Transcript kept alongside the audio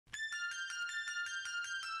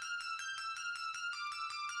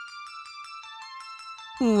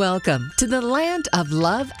Welcome to the land of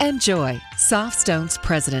love and joy. Softstone's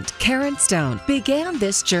president, Karen Stone, began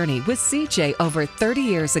this journey with CJ over 30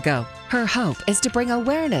 years ago. Her hope is to bring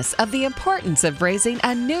awareness of the importance of raising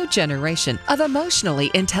a new generation of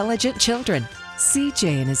emotionally intelligent children.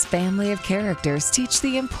 CJ and his family of characters teach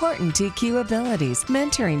the important EQ abilities,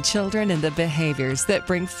 mentoring children in the behaviors that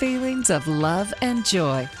bring feelings of love and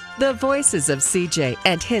joy. The Voices of CJ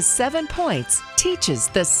and his 7 points teaches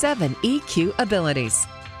the 7 EQ abilities.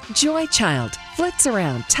 Joy Child flits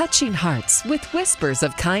around touching hearts with whispers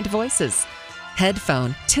of kind voices.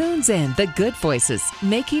 Headphone tunes in the good voices,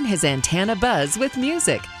 making his antenna buzz with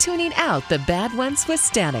music, tuning out the bad ones with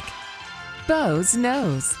static. Bo's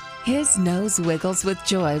Nose. His nose wiggles with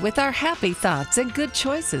joy with our happy thoughts and good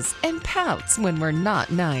choices and pouts when we're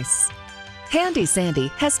not nice. Handy Sandy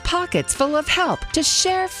has pockets full of help to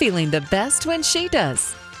share, feeling the best when she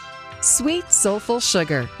does. Sweet Soulful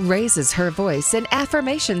Sugar raises her voice in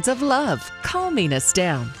affirmations of love, calming us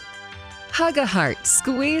down. Hug a Heart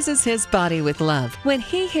squeezes his body with love when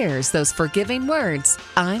he hears those forgiving words,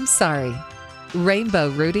 "I'm sorry." Rainbow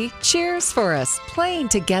Rudy cheers for us, playing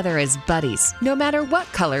together as buddies, no matter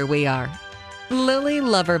what color we are. Lily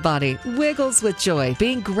Loverbody wiggles with joy,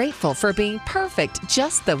 being grateful for being perfect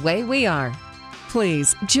just the way we are.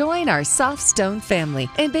 Please join our Softstone family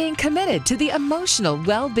in being committed to the emotional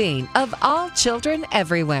well-being of all children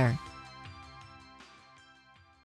everywhere.